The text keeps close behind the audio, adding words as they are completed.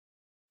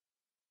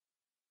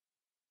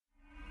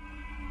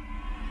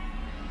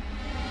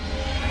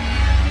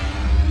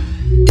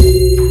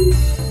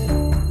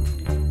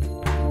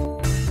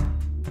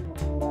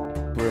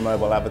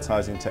mobile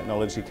advertising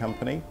technology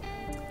company.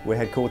 We're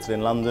headquartered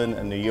in London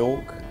and New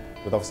York,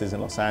 with offices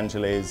in Los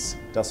Angeles,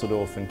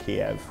 Dusseldorf and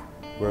Kiev.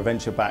 We're a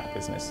venture-backed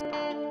business.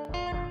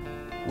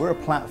 We're a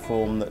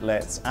platform that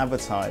lets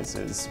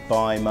advertisers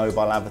buy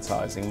mobile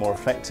advertising more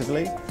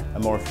effectively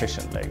and more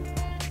efficiently.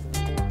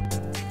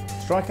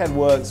 StrikeAd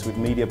works with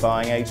media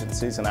buying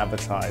agencies and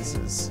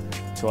advertisers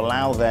to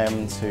allow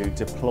them to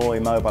deploy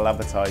mobile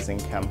advertising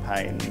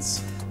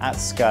campaigns at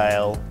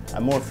scale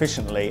and more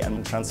efficiently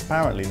and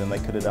transparently than they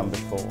could have done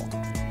before.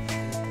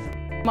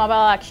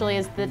 Mobile actually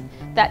is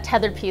that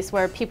tethered piece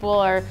where people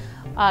are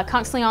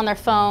constantly on their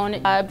phone.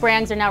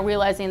 Brands are now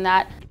realizing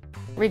that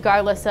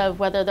regardless of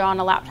whether they're on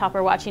a laptop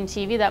or watching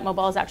TV, that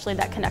mobile is actually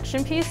that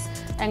connection piece.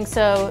 And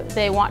so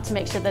they want to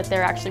make sure that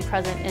they're actually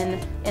present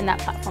in that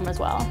platform as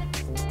well.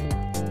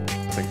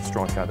 I think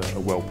StrikeAd are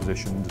well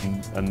positioned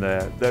and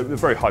they're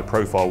very high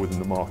profile within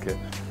the market.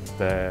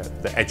 They're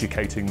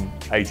educating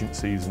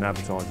agencies and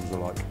advertisers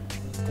alike.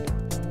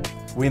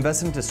 We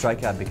invested into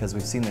StrikeAd because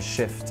we've seen the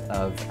shift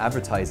of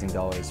advertising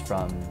dollars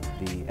from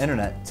the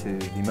internet to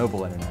the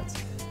mobile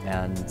internet.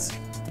 And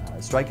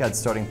StrikeAd's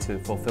starting to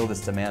fulfill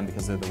this demand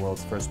because they're the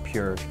world's first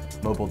pure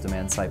mobile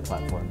demand-side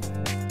platform.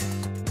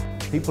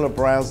 People are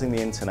browsing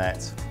the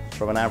internet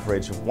from an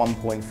average of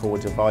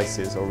 1.4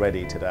 devices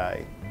already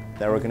today.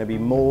 There are going to be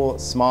more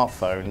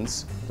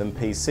smartphones than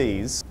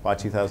PCs by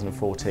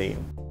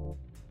 2014.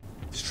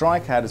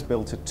 StrikeAd has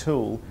built a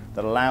tool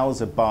that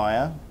allows a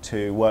buyer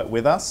to work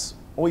with us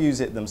or use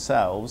it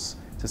themselves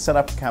to set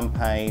up a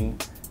campaign,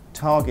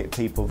 target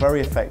people very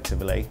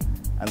effectively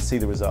and see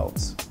the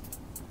results.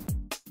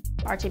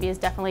 RTB is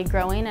definitely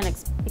growing and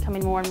it's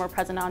becoming more and more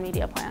present on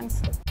media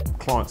plans.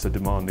 Clients are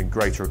demanding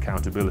greater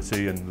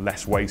accountability and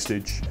less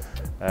wastage,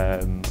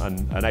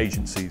 and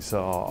agencies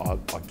are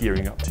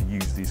gearing up to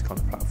use these kind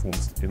of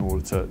platforms in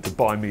order to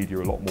buy media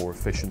a lot more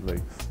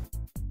efficiently.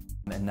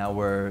 And now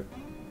we're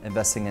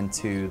investing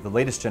into the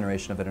latest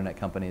generation of internet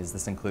companies.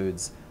 This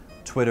includes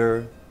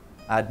Twitter,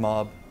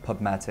 AdMob,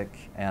 Pubmatic,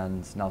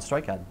 and now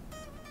StrikeAd.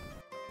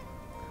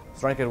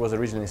 StrikeAd was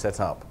originally set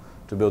up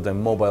to build a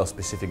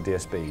mobile-specific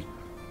DSP,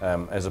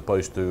 as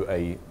opposed to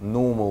a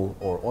normal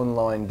or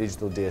online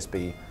digital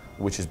DSP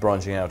which is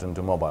branching out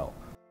into mobile.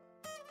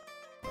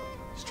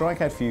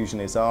 StrikeAd Fusion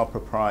is our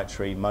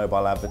proprietary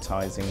mobile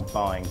advertising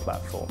buying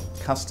platform.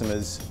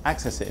 Customers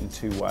access it in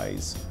two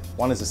ways.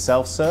 One is a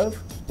self-serve,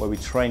 where we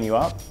train you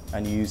up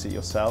and you use it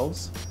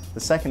yourselves. The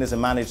second is a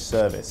managed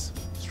service,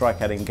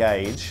 StrikeAd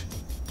Engage,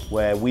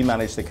 where we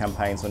manage the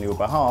campaigns on your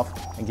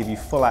behalf and give you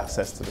full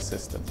access to the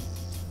system.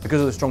 Because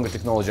of the stronger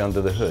technology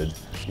under the hood,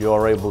 you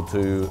are able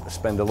to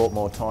spend a lot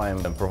more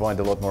time and provide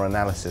a lot more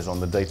analysis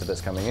on the data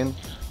that's coming in.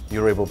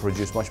 You're able to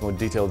produce much more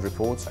detailed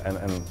reports and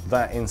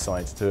that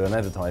insight to an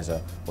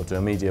advertiser or to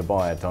a media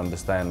buyer to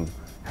understand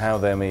how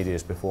their media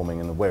is performing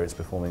and where it's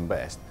performing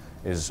best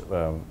is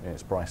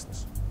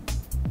priceless.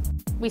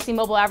 We see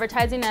mobile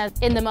advertising as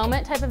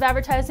in-the-moment type of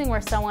advertising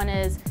where someone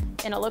is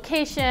in a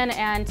location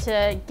and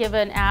to give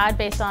an ad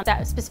based on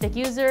that specific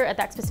user at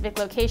that specific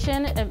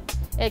location.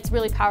 It's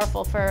really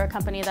powerful for a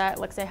company that,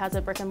 let's say, has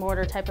a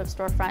brick-and-mortar type of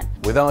storefront.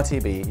 With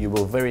RTB, you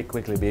will very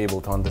quickly be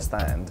able to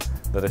understand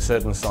that a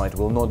certain site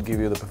will not give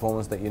you the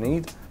performance that you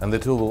need, and the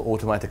tool will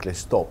automatically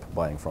stop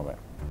buying from it.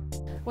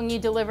 When you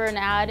deliver an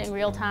ad in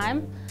real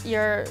time,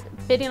 you're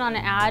bidding on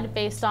an ad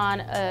based on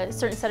a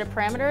certain set of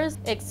parameters.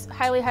 It's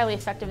highly, highly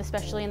effective,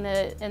 especially in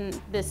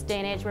this day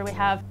and age where we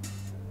have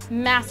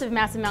massive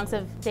amounts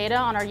of data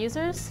on our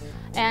users.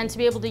 And to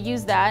be able to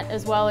use that,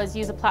 as well as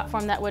use a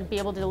platform that would be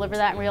able to deliver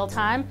that in real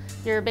time,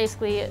 you're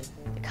basically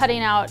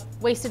cutting out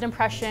wasted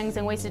impressions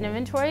and wasted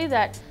inventory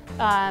that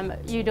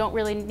you don't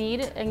really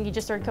need, and you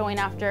just are going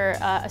after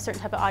a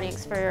certain type of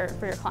audience for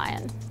your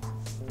client.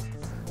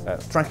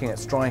 Tracking at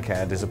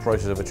StrikeAd is a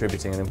process of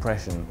attributing an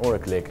impression or a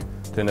click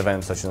to an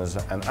event such as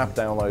an app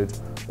download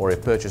or a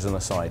purchase on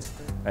a site,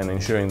 and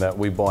ensuring that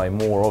we buy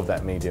more of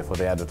that media for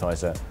the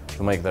advertiser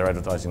to make their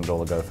advertising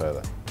dollar go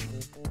further.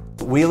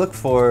 We look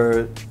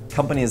for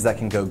companies that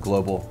can go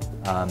global,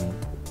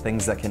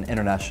 things that can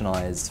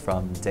internationalize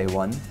from day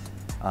one.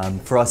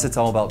 For us, it's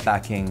all about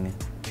backing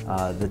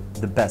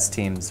the best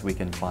teams we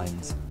can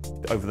find.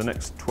 Over the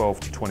next 12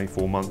 to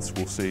 24 months,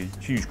 we'll see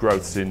huge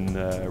growths in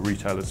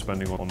retailers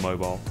spending on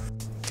mobile.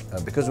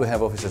 Because we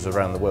have offices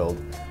around the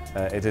world,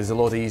 it is a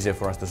lot easier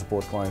for us to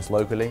support clients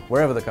locally.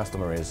 Wherever the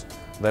customer is,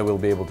 they will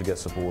be able to get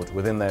support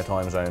within their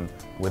time zone,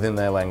 within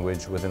their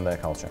language, within their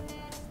culture.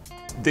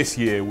 This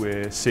year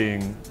we're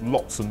seeing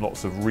lots and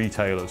lots of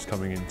retailers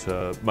coming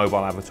into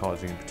mobile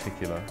advertising in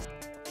particular.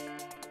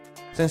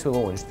 Since we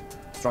launched,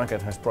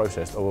 StrikeAd has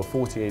processed over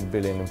 48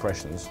 billion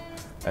impressions,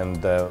 and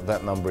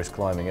that number is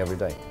climbing every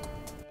day.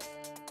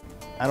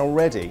 And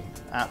already,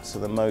 apps are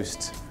the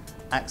most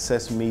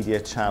accessed media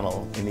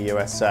channel in the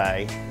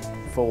USA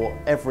for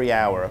every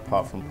hour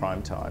apart from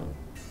prime time.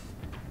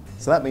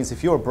 So that means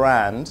if you're a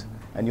brand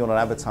and you're not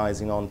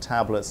advertising on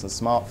tablets and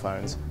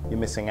smartphones, you're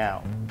missing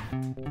out.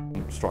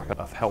 StrikeAd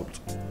have helped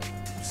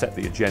set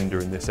the agenda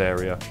in this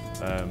area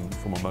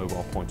from a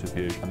mobile point of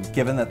view.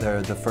 Given that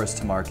they're the first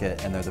to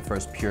market and they're the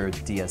first pure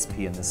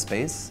DSP in this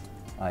space,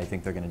 I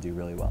think they're going to do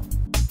really well.